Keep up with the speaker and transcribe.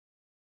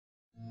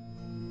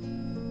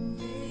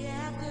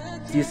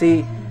You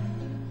see,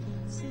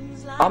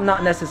 I'm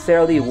not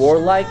necessarily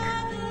warlike,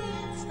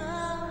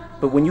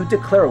 but when you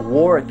declare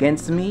war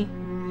against me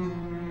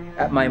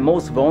at my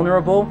most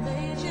vulnerable,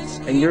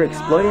 and you're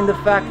exploiting the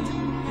fact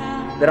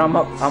that I'm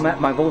at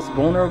my most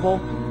vulnerable,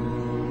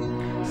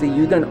 see,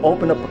 you then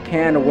open up a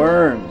can of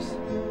worms.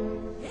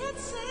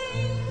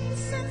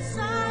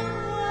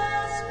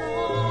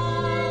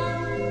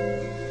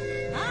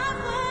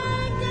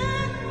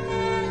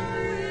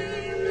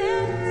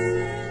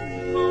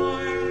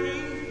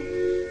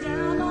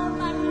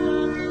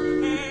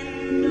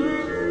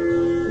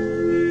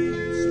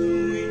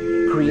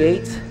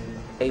 Create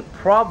a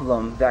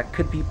problem that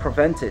could be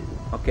prevented,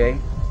 okay,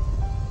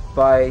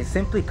 by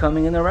simply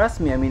coming and arrest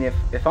me. I mean,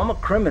 if I'm a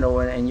criminal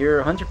and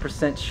you're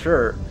 100%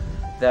 sure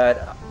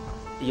that,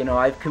 you know,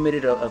 I've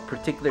committed a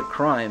particular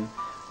crime,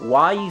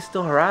 why are you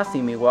still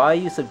harassing me? Why are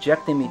you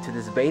subjecting me to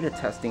this beta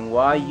testing?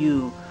 Why are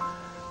you,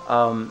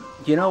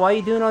 you know, why are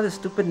you doing all this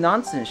stupid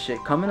nonsense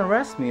shit? Come and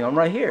arrest me. I'm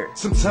right here.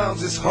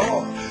 Sometimes it's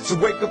hard to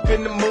wake up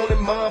in the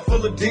morning, mind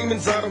full of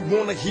demons. I don't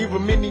want to hear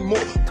them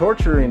anymore.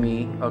 Torturing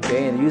me,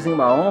 okay, and using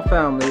my own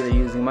family, they're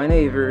using my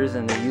neighbors,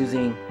 and they're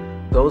using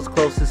those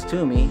closest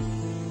to me,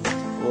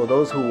 well,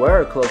 those who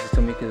were closest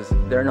to me, because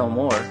they're no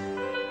more,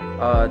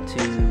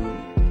 to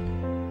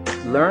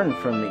learn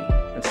from me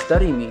and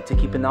study me, to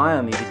keep an eye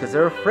on me, because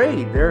they're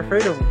afraid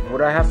of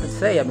what I have to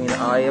say. I mean,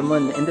 I am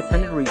an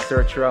independent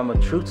researcher, I'm a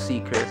truth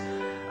seeker,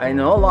 I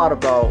know a lot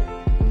about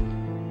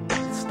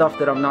stuff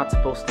that I'm not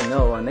supposed to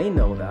know, and they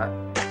know that,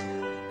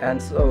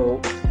 and so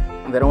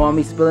they don't want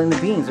me spilling the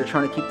beans. They're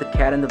trying to keep the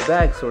cat in the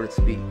bag, so to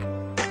speak.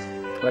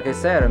 Like I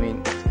said, I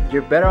mean,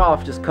 you're better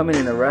off just coming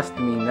and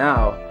arresting me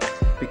now,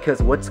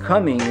 because what's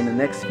coming in the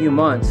next few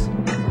months,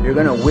 you're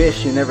gonna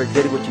wish you never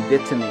did what you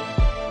did to me.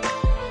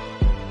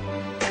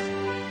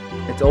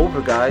 It's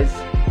over, guys.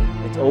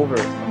 It's over.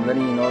 I'm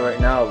letting you know right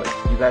now, like,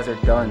 you guys are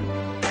done.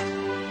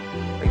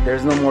 Like,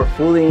 there's no more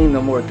fooling,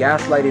 no more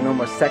gaslighting, no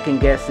more second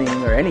guessing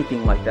or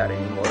anything like that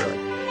anymore.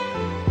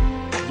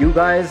 Like, you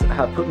guys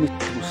have put me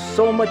through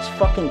so much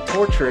fucking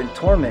torture and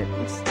torment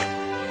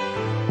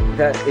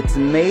that it's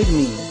made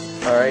me,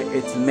 alright,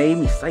 it's made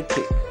me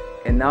psychic.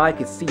 And now I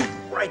can see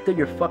right through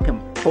your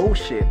fucking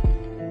bullshit.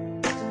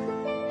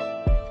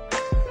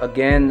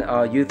 Again,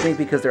 you think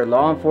because they're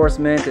law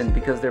enforcement and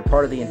because they're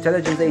part of the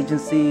intelligence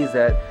agencies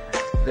that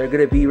they're going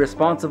to be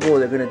responsible,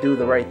 they're going to do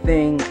the right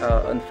thing.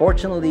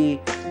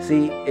 Unfortunately,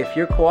 see, if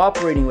you're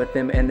cooperating with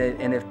them and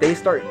if they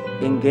start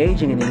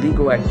engaging in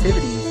illegal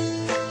activities,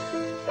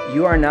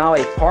 you are now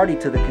a party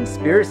to the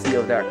conspiracy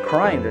of that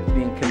crime that's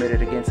being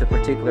committed against a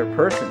particular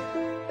person.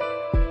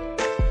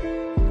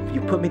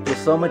 You put me through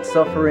so much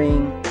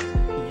suffering.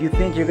 You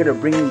think you're gonna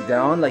bring me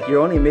down? Like, you're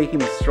only making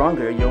me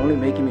stronger, you're only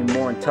making me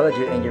more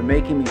intelligent, and you're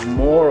making me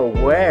more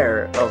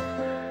aware of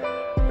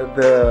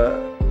the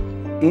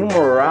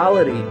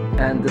immorality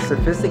and the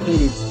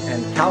sophisticated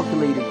and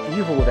calculated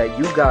evil that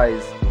you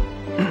guys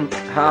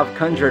have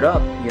conjured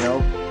up, you know,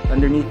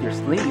 underneath your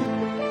sleeve.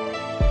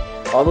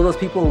 All of those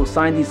people who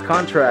signed these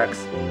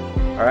contracts,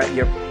 alright,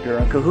 you're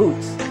in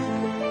cahoots.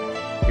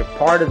 You're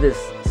part of this,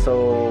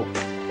 so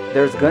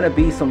there's gonna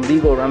be some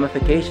legal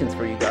ramifications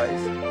for you guys.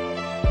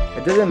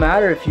 It doesn't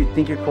matter if you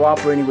think you're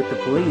cooperating with the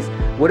police.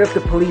 What if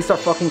the police are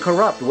fucking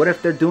corrupt? What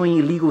if they're doing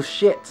illegal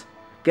shit?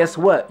 Guess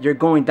what? You're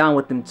going down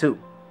with them too.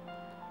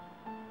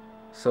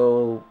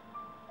 So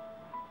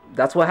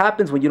that's what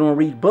happens when you don't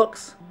read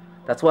books.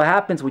 That's what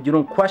happens when you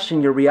don't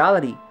question your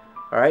reality.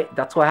 Alright?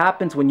 That's what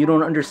happens when you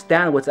don't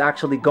understand what's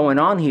actually going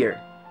on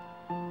here.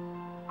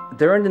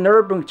 During the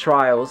Nuremberg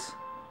trials,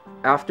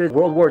 after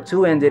World War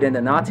II ended and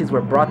the Nazis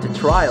were brought to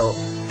trial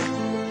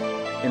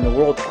in the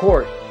World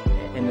Court,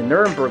 in the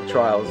Nuremberg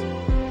trials,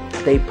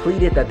 they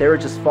pleaded that they were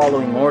just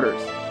following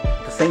orders.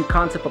 The same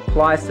concept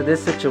applies to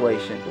this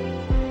situation.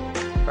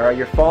 Alright,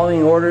 you're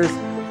following orders,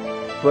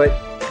 but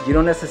you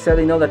don't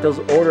necessarily know that those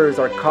orders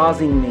are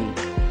causing me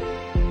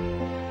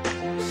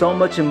so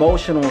much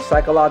emotional and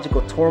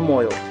psychological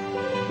turmoil.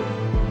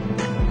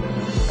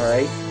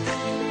 Alright?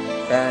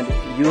 And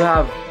you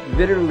have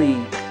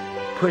literally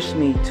pushed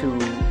me to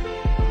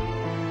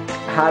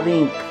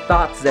having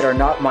thoughts that are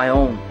not my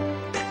own.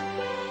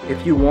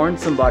 If you warn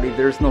somebody,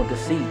 there's no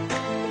deceit.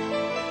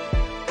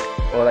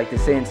 Or like they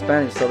say in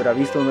Spanish, sobre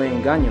aviso no hay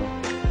engaño.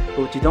 But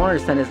what you don't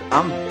understand is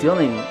I'm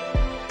dealing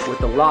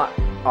with a lot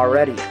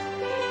already.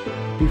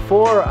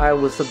 Before I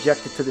was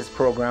subjected to this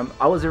program,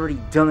 I was already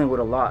dealing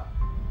with a lot.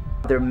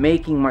 They're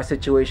making my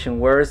situation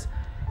worse,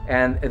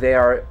 and they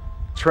are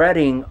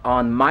treading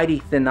on mighty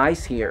thin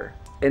ice here.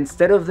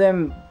 Instead of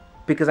them,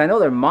 because I know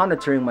they're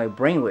monitoring my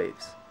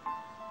brainwaves,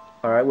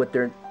 alright, with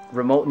their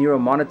remote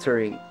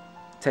neuromonitoring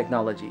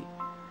technology.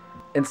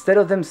 Instead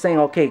of them saying,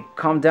 okay,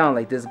 calm down,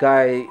 like this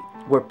guy,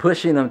 we're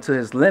pushing him to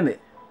his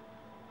limit,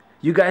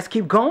 you guys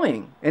keep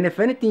going. And if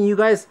anything, you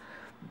guys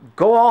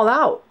go all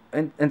out.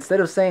 And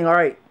instead of saying, all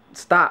right,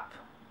 stop.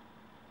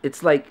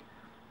 It's like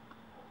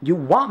you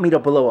want me to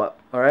blow up,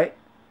 all right?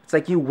 It's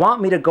like you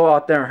want me to go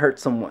out there and hurt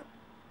someone.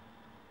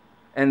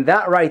 And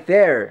that right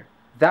there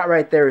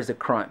is a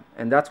crime.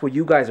 And that's where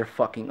you guys are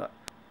fucking up.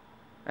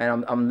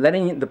 And I'm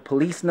letting the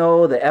police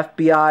know, the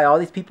FBI, all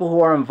these people who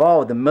are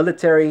involved, the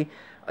military,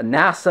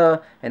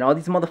 NASA, and all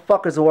these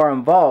motherfuckers who are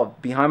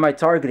involved behind my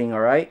targeting,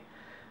 alright?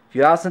 If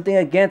you have something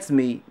against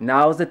me,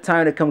 now is the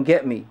time to come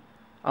get me.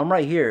 I'm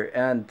right here.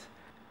 And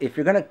if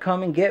you're gonna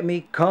come and get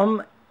me,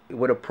 come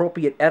with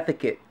appropriate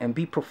etiquette and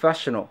be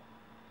professional.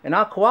 And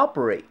I'll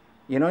cooperate.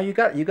 You know, you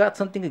got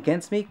something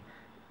against me?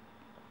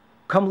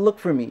 Come look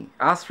for me.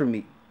 Ask for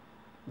me.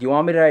 You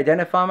want me to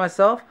identify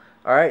myself?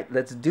 Alright,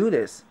 let's do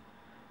this.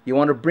 You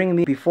want to bring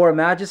me before a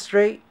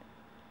magistrate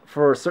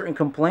for a certain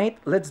complaint?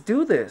 Let's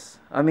do this.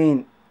 I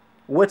mean,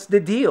 what's the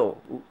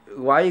deal?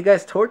 Why are you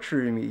guys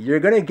torturing me? You're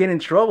going to get in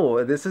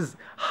trouble. This is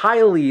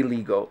highly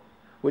illegal,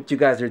 what you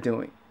guys are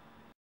doing.